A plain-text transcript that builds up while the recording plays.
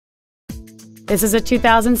This is a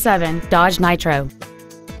 2007 Dodge Nitro.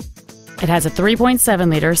 It has a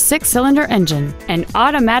 3.7-liter six-cylinder engine, an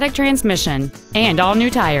automatic transmission, and all new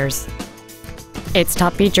tires. Its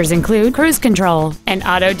top features include cruise control, an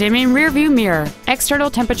auto-dimming rear-view mirror, external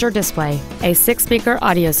temperature display, a 6-speaker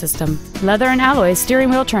audio system, leather and alloy steering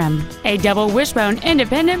wheel trim, a double wishbone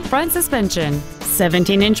independent front suspension,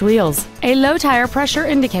 17-inch wheels, a low tire pressure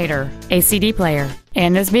indicator, a CD player,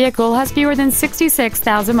 and this vehicle has fewer than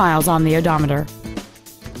 66,000 miles on the odometer.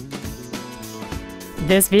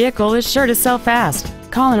 This vehicle is sure to sell fast.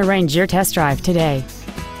 Call and arrange your test drive today.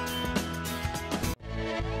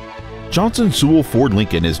 Johnson Sewell Ford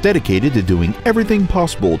Lincoln is dedicated to doing everything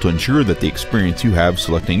possible to ensure that the experience you have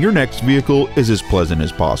selecting your next vehicle is as pleasant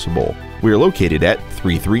as possible. We are located at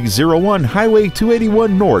 3301 Highway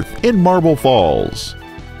 281 North in Marble Falls.